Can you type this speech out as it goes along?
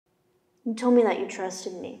You told me that you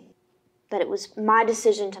trusted me, that it was my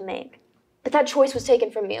decision to make. But that choice was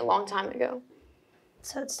taken from me a long time ago.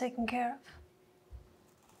 So it's taken care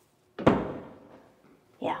of?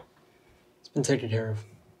 Yeah. It's been taken care of.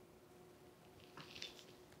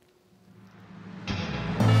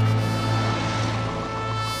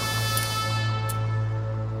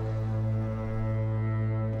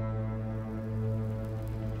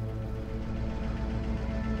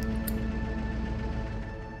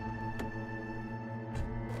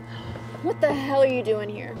 What the hell are you doing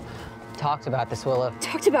here? Talked about this, Willa.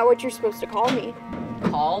 Talked about what you're supposed to call me.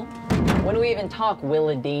 Call? When do we even talk,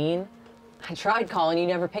 Willa Dean? I tried calling, you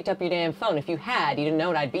never picked up your damn phone. If you had, you didn't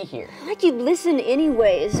know I'd be here. Like you'd listen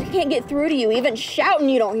anyways. I can't get through to you. Even shouting,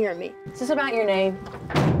 you don't hear me. Is this about your name?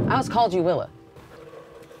 I always called you Willa.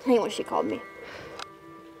 That ain't what she called me.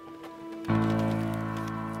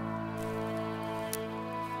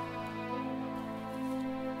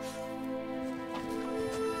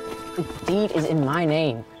 The deed is in my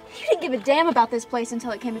name. You didn't give a damn about this place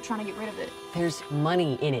until it came to trying to get rid of it. There's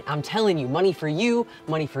money in it. I'm telling you, money for you,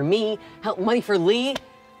 money for me, money for Lee.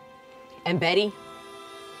 And Betty.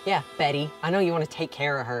 Yeah, Betty. I know you want to take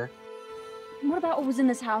care of her. What about what was in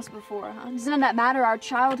this house before, huh? Doesn't that matter? Our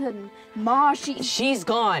childhood and Ma, She's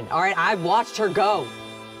gone, all right? I watched her go.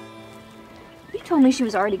 You told me she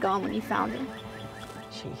was already gone when you found her.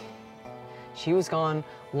 She was gone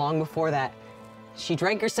long before that. She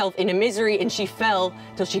drank herself into misery and she fell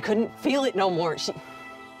till she couldn't feel it no more.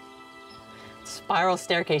 Spiral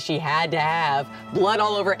staircase she had to have. Blood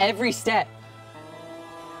all over every step.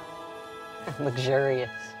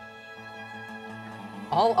 Luxurious.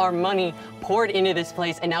 All our money poured into this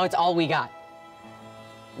place and now it's all we got.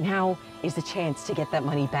 Now is the chance to get that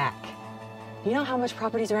money back. You know how much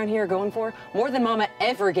properties around here are going for? More than Mama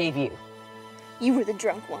ever gave you. You were the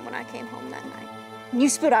drunk one when I came home that night. You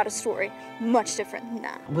spit out a story much different than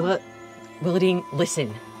that. Willa Dean,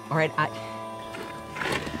 listen, all right?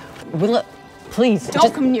 Willa, please.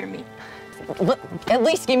 Don't come near me. At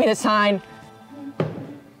least give me the sign.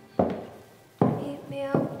 Meet me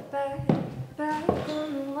out back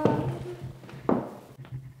on the water.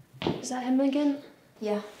 Is that him again?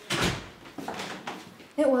 Yeah.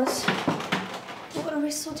 It was. What are we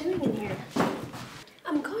still doing in here?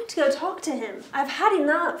 I'm going to go talk to him. I've had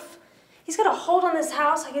enough. He's got a hold on this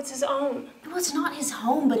house like it's his own. Well, it's not his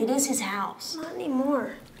home, but it is his house. Not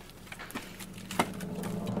anymore.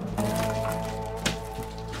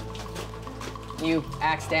 You,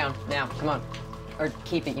 axe down, now, come on. Or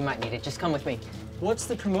keep it, you might need it. Just come with me. What's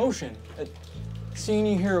the commotion? Seeing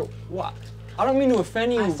you here, what? I don't mean to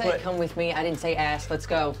offend you, I said but... come with me, I didn't say ask, let's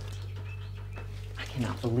go. I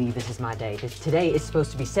cannot believe this is my day. Today is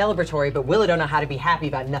supposed to be celebratory, but Willa don't know how to be happy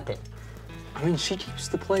about nothing. I mean, she keeps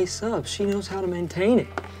the place up. She knows how to maintain it.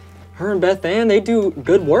 Her and Beth Ann, they do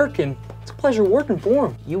good work, and it's a pleasure working for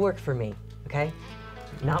them. You work for me, okay?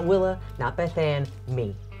 Not Willa, not Beth Ann,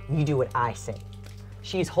 me. You do what I say.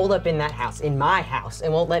 She's holed up in that house, in my house,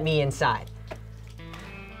 and won't let me inside.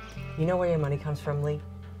 You know where your money comes from, Lee?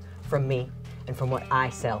 From me, and from what I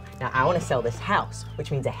sell. Now, I want to sell this house,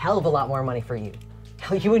 which means a hell of a lot more money for you.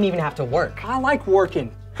 Hell, you wouldn't even have to work. I like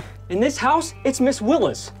working. In this house, it's Miss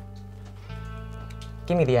Willa's.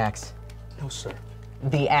 Give me the axe. No, sir.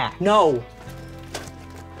 The axe. No.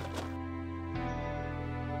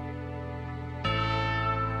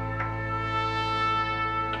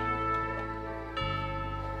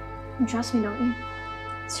 You trust me, don't you?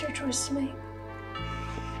 It's your choice to make.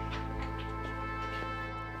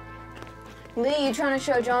 Lee, you trying to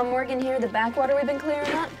show John Morgan here the backwater we've been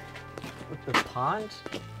clearing up? The pond?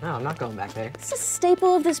 No, I'm not going back there. It's a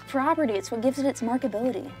staple of this property. It's what gives it its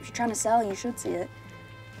marketability. If you're trying to sell, you should see it.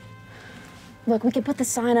 Look, we could put the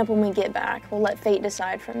sign up when we get back. We'll let fate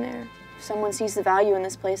decide from there. If someone sees the value in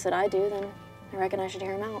this place that I do, then I reckon I should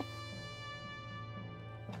hear him out.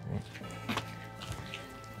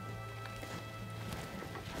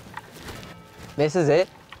 This is it?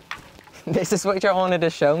 This is what y'all wanted to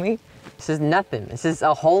show me? This is nothing. This is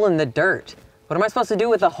a hole in the dirt. What am I supposed to do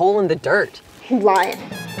with a hole in the dirt? You're lying.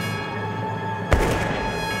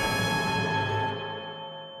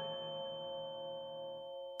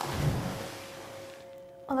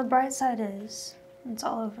 Well, the bright side is, it's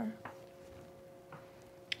all over.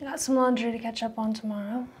 I got some laundry to catch up on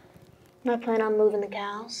tomorrow. I plan on moving the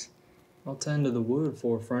cows. I'll tend to the wood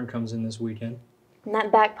before a friend comes in this weekend. And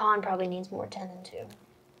that back pond probably needs more tending to.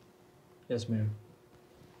 Yes, ma'am.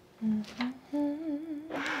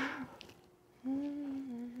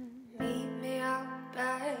 Meet me out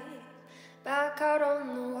back out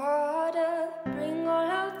on the water. Bring all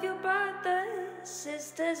of your brothers,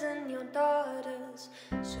 sisters, and your daughters.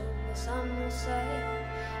 Show me some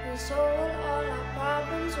And so will all our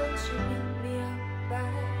problems once you meet me out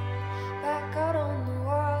back out on the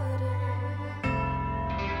water,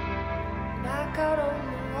 back out on